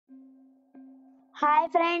Hi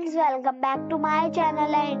friends, welcome back to my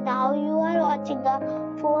channel and now you are watching a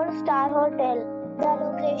 4-star hotel. The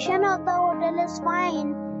location of the hotel is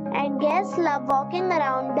fine and guests love walking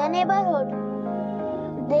around the neighborhood.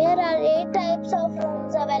 There are 8 types of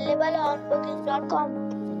rooms available on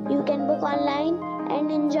booking.com. You can book online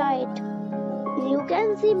and enjoy it. You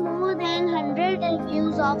can see more than 100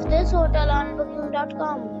 reviews of this hotel on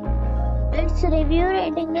booking.com. Its review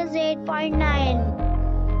rating is 8.9.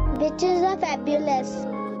 which is fabulous.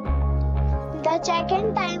 The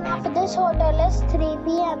check-in time of this hotel is 3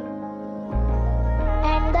 p.m.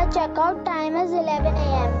 and the check-out time is 11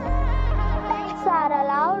 a.m. Pets are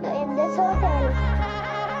allowed in this hotel.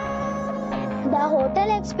 The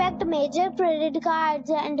hotel accepts major credit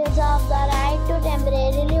cards and reserves the right to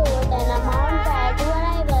temporarily hold an amount prior to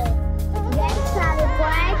arrival. Guests are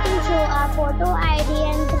required to show a photo ID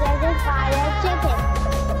and credit card at check-in.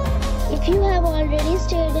 If you have already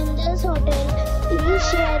stayed in this hotel, please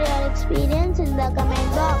share your experience in the comment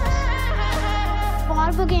box. For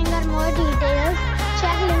booking or more details,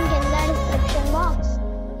 check link in the description box.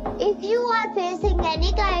 If you are facing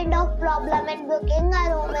any kind of problem in booking a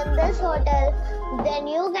room in this hotel, then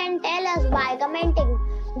you can tell us by commenting.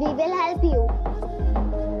 We will help you.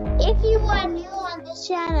 If you are new on this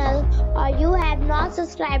channel or you have not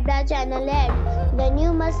subscribed our channel yet, then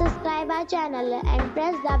you must subscribe our channel and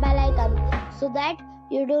press the bell icon so that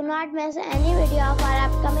you do not miss any video of our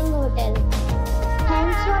upcoming hotel.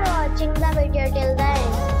 Thanks for watching the video till the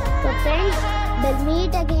end. So friends, we'll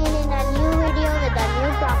meet again in a new video with a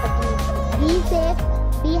new property. Be safe,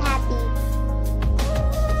 be happy.